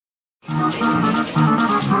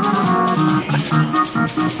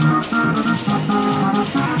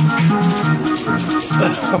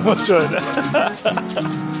面白いね。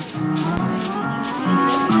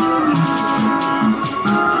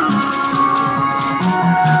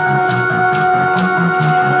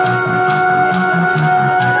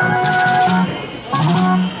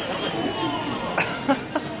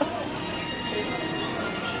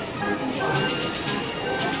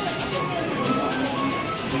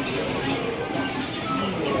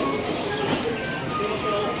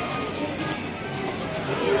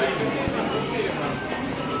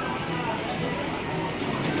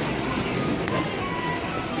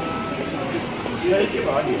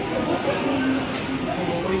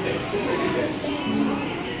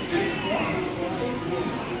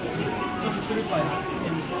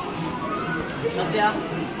待ってや。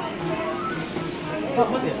あ、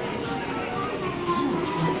待って。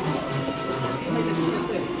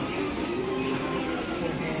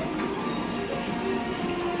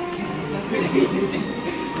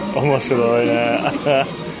面白いね。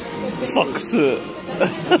ソックス。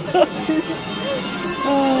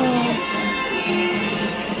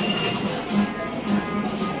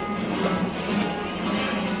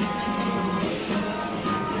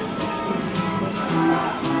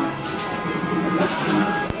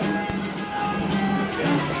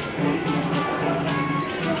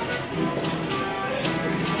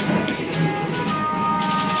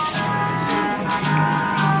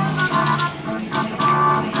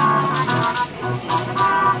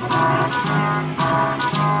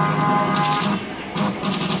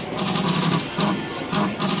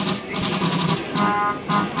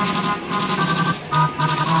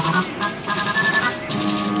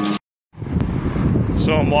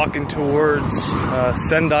So I'm walking towards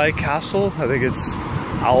Sendai Castle. I think it's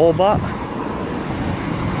Aoba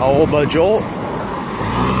Joel.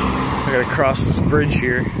 I gotta cross this bridge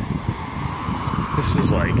here. This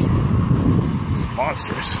is like, it's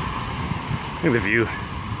monstrous. Look at the view.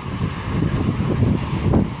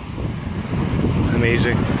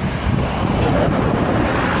 Amazing.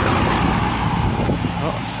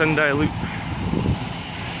 Oh, Sendai Loop.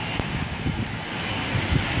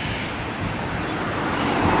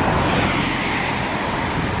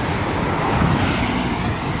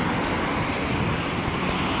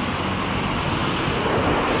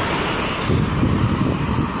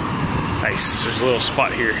 Nice, there's a little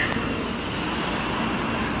spot here.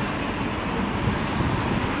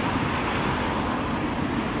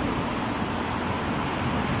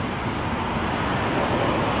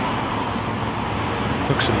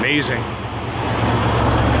 Looks amazing.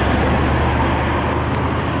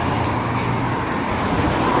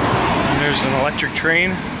 And there's an electric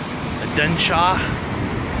train, a Densha.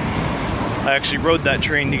 I actually rode that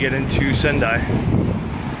train to get into Sendai.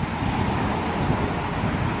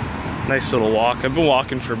 Nice little walk. I've been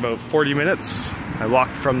walking for about 40 minutes. I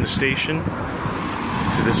walked from the station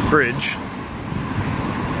to this bridge.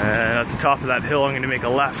 And at the top of that hill, I'm going to make a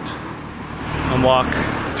left and walk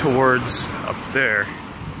towards up there.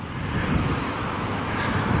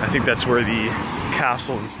 I think that's where the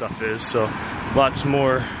castle and stuff is. So lots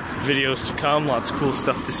more videos to come, lots of cool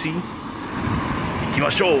stuff to see.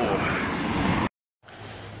 Ikimashou!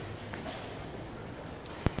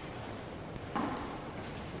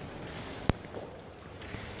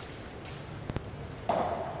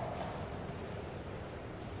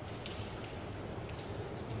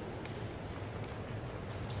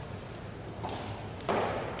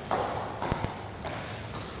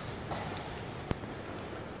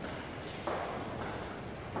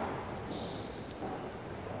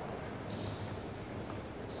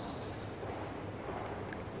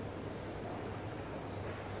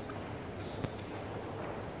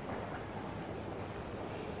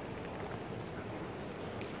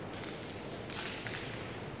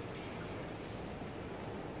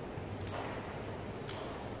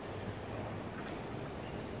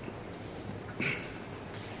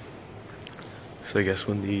 So I guess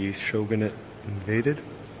when the shogunate invaded.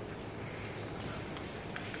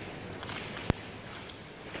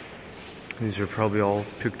 These are probably all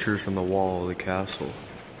pictures on the wall of the castle.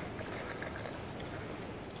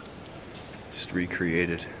 Just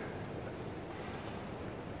recreated.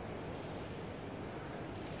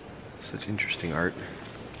 Such interesting art.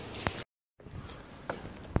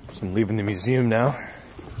 So I'm leaving the museum now.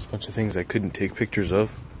 There's a bunch of things I couldn't take pictures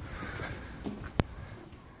of.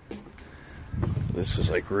 This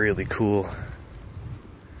is like really cool.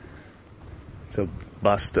 It's a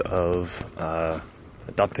bust of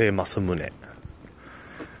Date Masamune.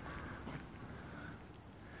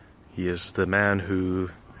 He is the man who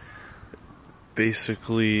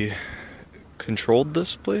basically controlled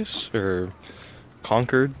this place, or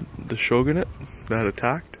conquered the shogunate that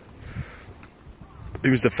attacked.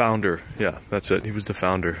 He was the founder. Yeah, that's it. He was the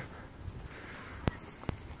founder.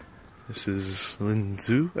 This is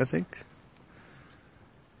Linzu, I think.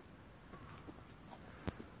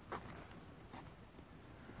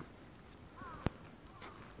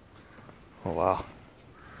 Oh wow.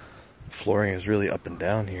 Flooring is really up and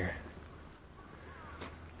down here.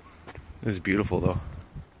 It was beautiful though.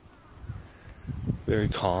 Very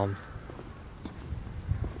calm.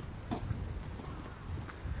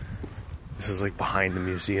 This is like behind the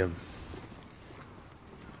museum.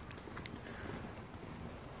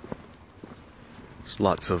 There's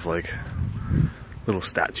lots of like little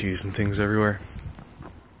statues and things everywhere.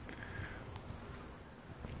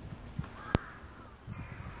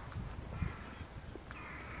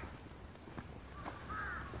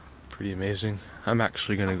 Pretty amazing. I'm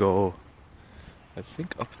actually gonna go, I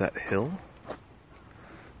think, up that hill.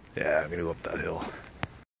 Yeah, I'm gonna go up that hill.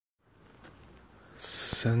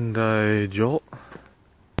 Sendai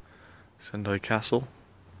Sendai Castle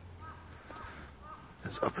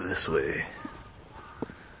is up this way.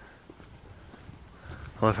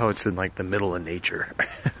 I love how it's in like the middle of nature.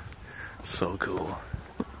 It's so cool.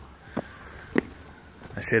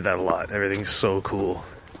 I say that a lot. Everything's so cool.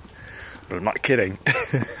 But I'm not kidding.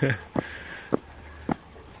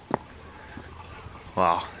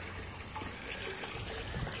 Wow.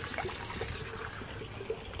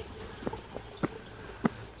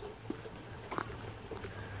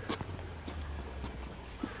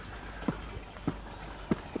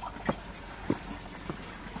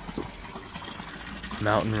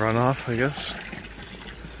 Mountain runoff, I guess.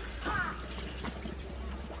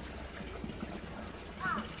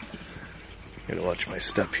 Gotta watch my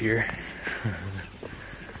step here.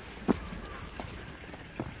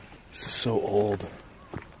 This is so old.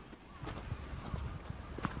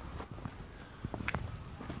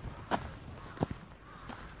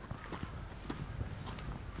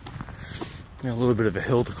 Got a little bit of a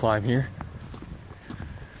hill to climb here.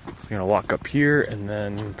 So I'm gonna walk up here and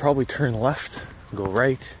then probably turn left, go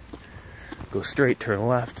right, go straight, turn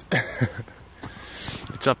left.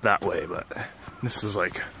 It's up that way, but this is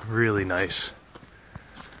like really nice.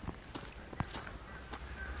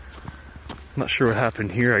 Not sure what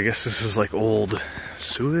happened here. I guess this is like old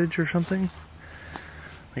sewage or something.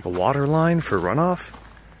 Like a water line for runoff.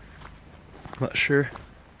 Not sure.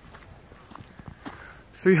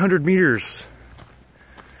 300 meters.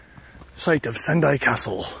 Site of Sendai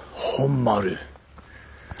Castle. Honmaru.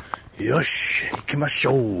 Yosh,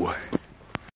 ikimashou.